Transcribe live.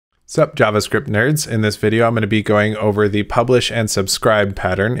Sup JavaScript nerds. In this video, I'm going to be going over the publish and subscribe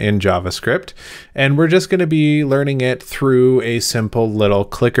pattern in JavaScript. And we're just going to be learning it through a simple little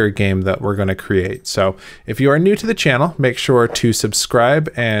clicker game that we're going to create. So if you are new to the channel, make sure to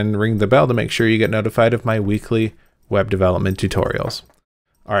subscribe and ring the bell to make sure you get notified of my weekly web development tutorials.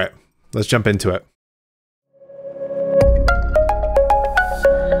 All right, let's jump into it.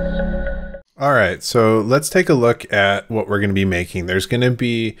 All right, so let's take a look at what we're going to be making. There's going to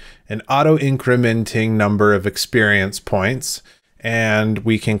be an auto-incrementing number of experience points, and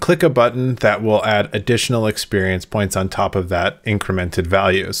we can click a button that will add additional experience points on top of that incremented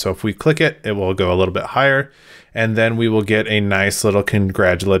value. So if we click it, it will go a little bit higher, and then we will get a nice little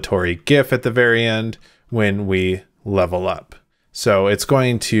congratulatory GIF at the very end when we level up. So it's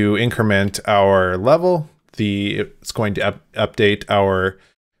going to increment our level. It's going to update our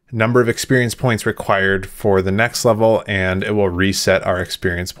number of experience points required for the next level, and it will reset our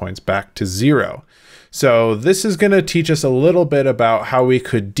experience points back to 0. So this is going to teach us a little bit about how we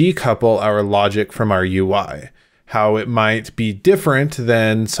could decouple our logic from our UI, how it might be different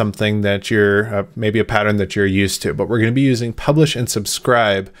than something that you're, maybe a pattern that you're used to, but we're going to be using publish and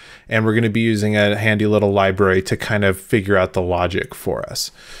subscribe, and we're going to be using a handy little library to kind of figure out the logic for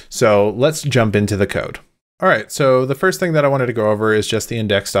us. So let's jump into the code. All right, so the first thing that I wanted to go over is just the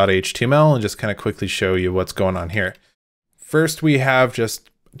index.html and just kind of quickly show you what's going on here. First, we have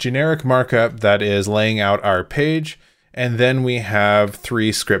just generic markup that is laying out our page, and then we have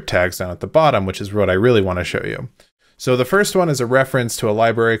 3 script tags down at the bottom, which is what I really want to show you. So the first one is a reference to a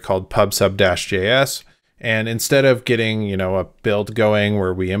library called PubSub-JS, and instead of getting, a build going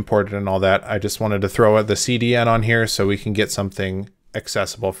where we imported and all that, I just wanted to throw the CDN on here so we can get something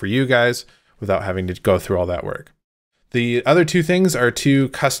accessible for you guys without having to go through all that work. The other 2 things are 2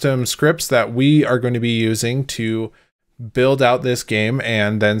 custom scripts that we are going to be using to build out this game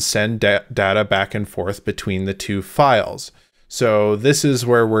and then send data back and forth between the 2 files. So this is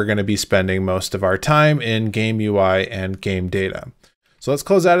where we're going to be spending most of our time in game UI and game data. So let's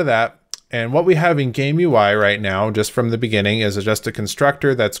close out of that. And what we have in game UI right now, just from the beginning, is just a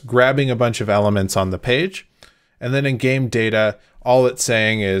constructor that's grabbing a bunch of elements on the page. And then in game data, all it's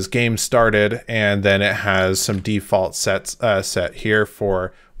saying is game started, and then it has some default sets set here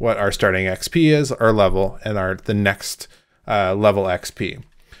for what our starting XP is, our level, and the next level XP.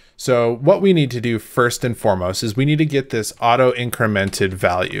 So what we need to do first and foremost is we need to get this auto incremented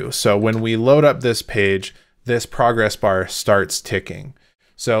value. So when we load up this page, this progress bar starts ticking.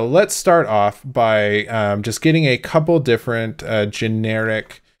 So let's start off by just getting a couple different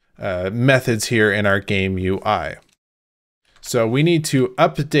generic methods here in our game UI. So we need to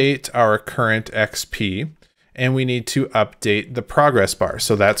update our current XP, and we need to update the progress bar.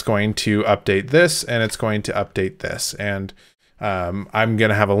 So that's going to update this, and it's going to update this. And I'm going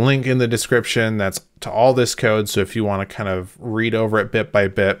to have a link in the description that's to all this code. So if you want to kind of read over it bit by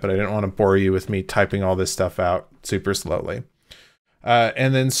bit, but I didn't want to bore you with me typing all this stuff out super slowly.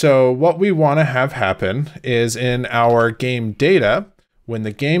 And then so what we want to have happen is in our game data, when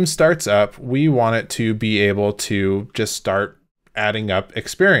the game starts up, we want it to be able to just start adding up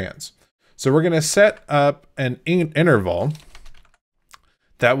experience. So we're going to set up an interval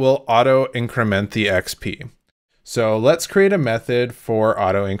that will auto increment the XP. So let's create a method for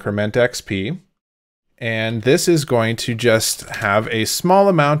auto increment XP. And this is going to just have a small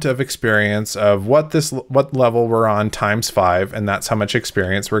amount of experience of what level we're on times 5, and that's how much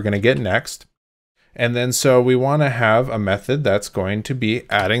experience we're going to get next. And then so we want to have a method that's going to be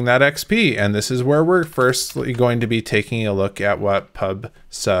adding that XP. And this is where we're firstly going to be taking a look at what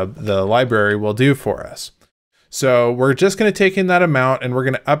PubSub, the library, will do for us. So we're just going to take in that amount, and we're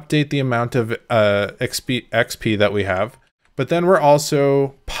going to update the amount of XP that we have. But then we're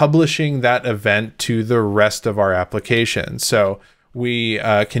also publishing that event to the rest of our application. So we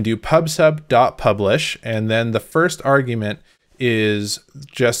can do PubSub.publish, and then the first argument is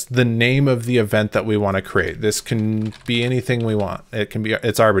just the name of the event that we want to create. This can be anything we want.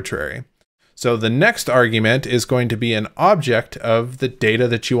 It's arbitrary. So the next argument is going to be an object of the data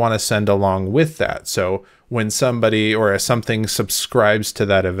that you want to send along with that. So when somebody or something subscribes to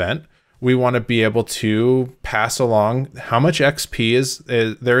that event, we want to be able to pass along how much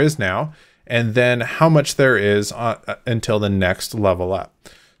XP there is now, and then how much there is until the next level up.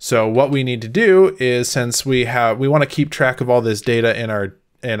 So what we need to do is, since we want to keep track of all this data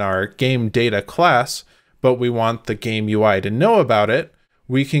in our game data class, but we want the game UI to know about it,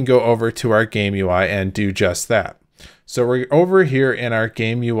 we can go over to our game UI and do just that. So we're over here in our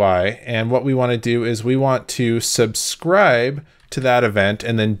game UI, and what we want to do is we want to subscribe to that event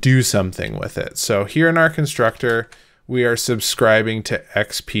and then do something with it. So here in our constructor, we are subscribing to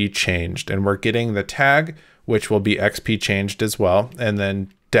XP changed, and we're getting the tag, which will be XP changed as well, and then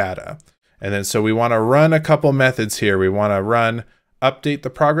data. And then so we want to run a couple methods here. We want to run update the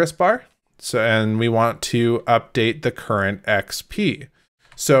progress bar. And we want to update the current XP.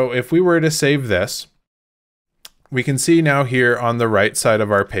 So if we were to save this, we can see now here on the right side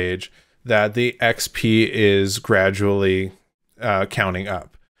of our page that the XP is gradually counting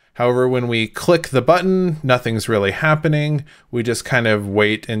up. However, when we click the button, nothing's really happening. We just kind of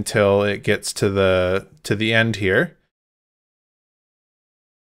wait until it gets to the end here.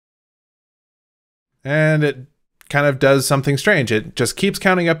 And it kind of does something strange. It just keeps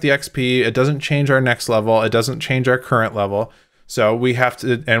counting up the XP. It doesn't change our next level. It doesn't change our current level. So we have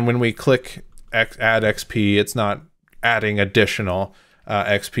to, and when we click add XP, it's not adding additional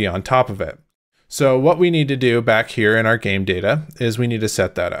XP on top of it. So what we need to do back here in our game data is we need to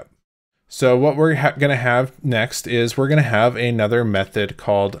set that up. So what we're going to have next is we're going to have another method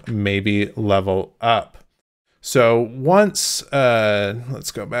called maybe level up. So once,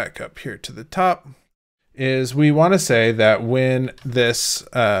 let's go back up here to the top, is we want to say that when this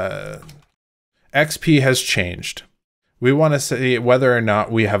XP has changed, we want to say whether or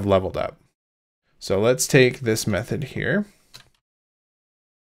not we have leveled up. So let's take this method here.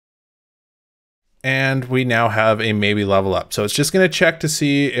 And we now have a maybe level up. So it's just going to check to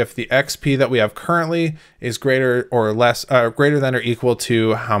see if the XP that we have currently is greater or less, greater than or equal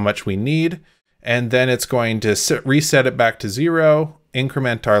to how much we need. And then it's going to reset it back to 0,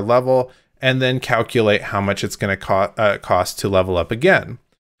 increment our level, and then calculate how much it's going to cost to level up again.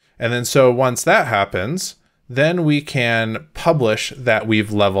 And then so once that happens, then we can publish that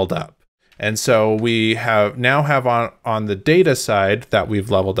we've leveled up. And so we now have on the data side that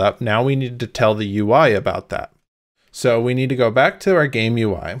we've leveled up. Now we need to tell the UI about that. So we need to go back to our game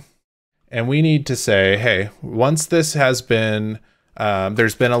UI, and we need to say, hey, once this has been,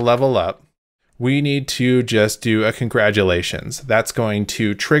 there's been a level up, we need to just do a congratulations. That's going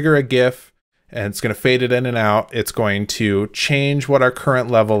to trigger a GIF, and it's going to fade it in and out. It's going to change what our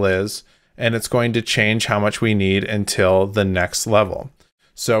current level is, and it's going to change how much we need until the next level.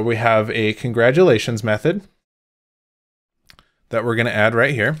 So we have a congratulations method that we're going to add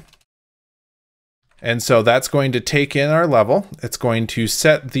right here. And so that's going to take in our level. It's going to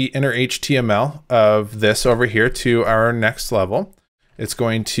set the inner HTML of this over here to our next level. It's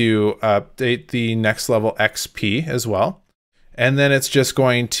going to update the next level XP as well. And then it's just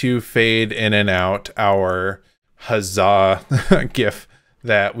going to fade in and out our huzzah GIF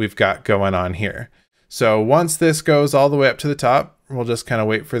that we've got going on here. So once this goes all the way up to the top, we'll just kind of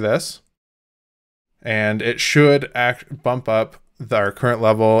wait for this. And it should bump up our current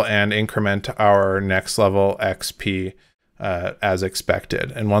level and increment our next level XP as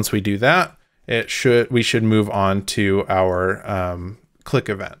expected. And once we do that, we should move on to our click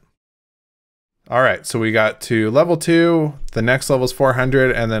event. All right, so we got to level 2, the next level is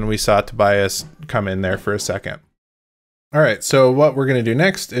 400, and then we saw Tobias come in there for a second. All right, so what we're going to do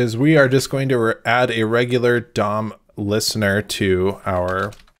next is we are just going to add a regular DOM listener to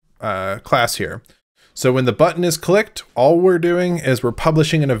our class here. So when the button is clicked, all we're doing is we're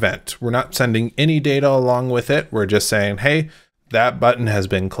publishing an event. We're not sending any data along with it. We're just saying, hey, that button has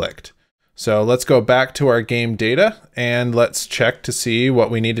been clicked. So let's go back to our game data and let's check to see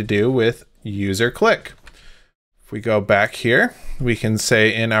what we need to do with user click. If we go back here, we can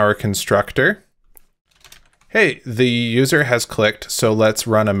say in our constructor, hey, the user has clicked, so let's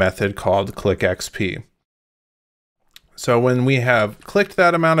run a method called clickXP. So when we have clicked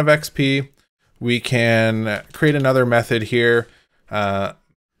that amount of XP, we can create another method here,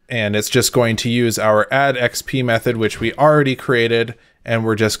 and it's just going to use our add XP method, which we already created, and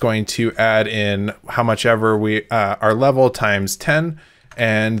we're just going to add in how much ever our level times 10,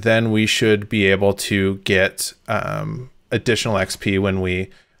 and then we should be able to get additional XP when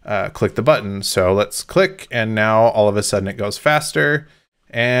we click the button. So let's click, and now all of a sudden it goes faster,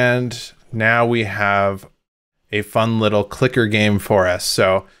 and now we have a fun little clicker game for us.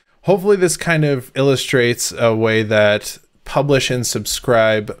 So hopefully this kind of illustrates a way that publish and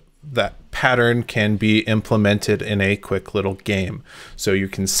subscribe, that pattern can be implemented in a quick little game. So you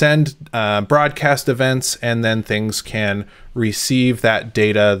can send broadcast events, and then things can receive that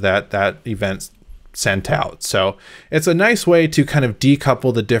data that event sent out. So it's a nice way to kind of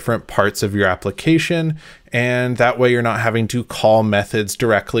decouple the different parts of your application, and that way you're not having to call methods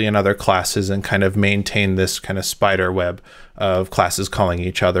directly in other classes and kind of maintain this kind of spider web of classes calling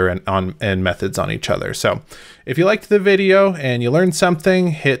each other and methods on each other. So if you liked the video and you learned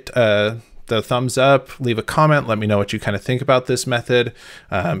something, hit the the thumbs up, leave a comment, let me know what you kind of think about this method.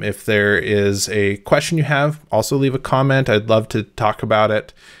 If there is a question you have, also leave a comment. I'd love to talk about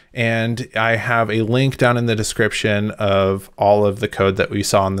it. And I have a link down in the description of all of the code that we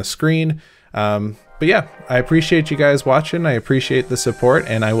saw on the screen. But yeah, I appreciate you guys watching. I appreciate the support,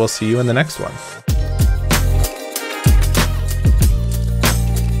 and I will see you in the next one.